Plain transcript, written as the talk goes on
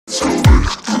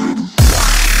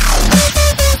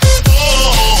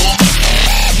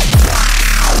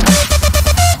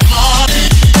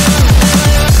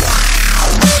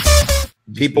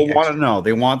People want to know.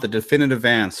 They want the definitive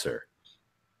answer.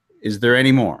 Is there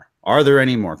any more? Are there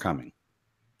any more coming?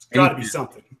 It's got to be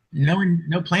something.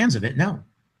 No plans of it. No.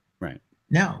 Right.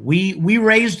 No. We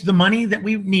raised the money that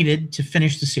we needed to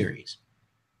finish the series.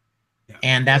 Yeah.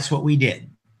 And that's what we did.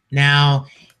 Now,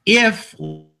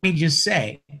 let me just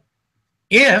say,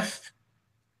 if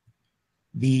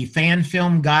the fan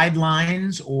film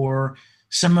guidelines or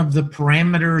some of the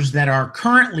parameters that are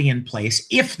currently in place,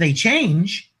 if they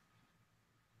change,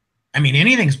 I mean,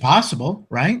 anything's possible,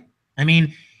 right? I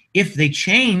mean, if they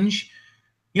change,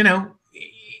 you know,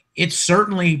 it's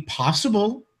certainly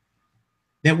possible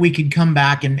that we could come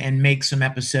back and make some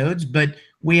episodes, but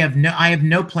I have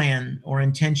no plan or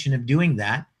intention of doing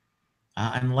that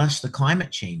unless the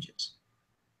climate changes.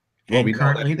 Well, and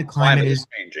currently the climate is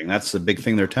changing. That's the big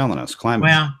thing they're telling us. Climate.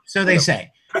 Well, so they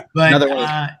say. But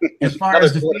as far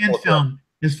as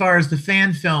the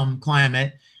fan film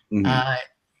climate, mm-hmm.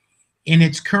 In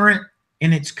its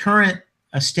current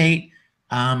state,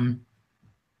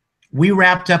 we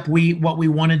wrapped up what we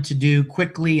wanted to do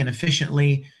quickly and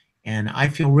efficiently, and I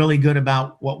feel really good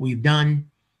about what we've done.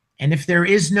 And if there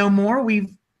is no more,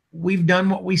 we've done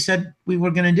what we said we were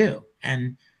going to do,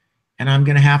 and I'm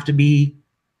going to have to be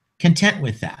content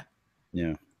with that.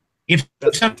 Yeah. If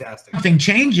something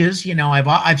changes, you know,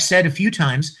 I've said a few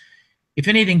times, if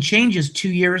anything changes 2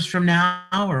 years from now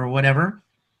or whatever,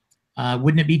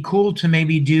 wouldn't it be cool to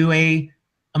maybe do a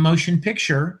motion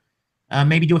picture,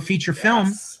 maybe do a feature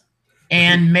film,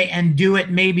 and do it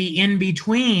maybe in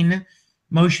between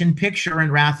motion picture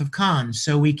and Wrath of Khan,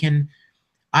 so we can.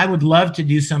 I would love to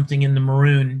do something in the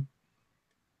maroon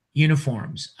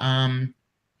uniforms,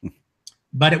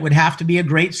 but it would have to be a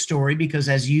great story because,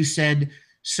 as you said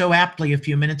so aptly a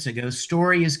few minutes ago,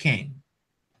 story is king.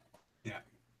 Yeah,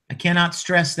 I cannot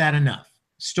stress that enough.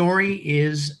 Story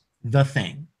is the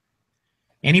thing.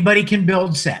 Anybody can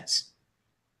build sets.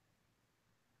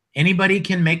 Anybody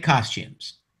can make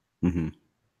costumes. Mm-hmm.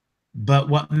 But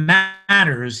what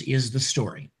matters is the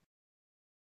story.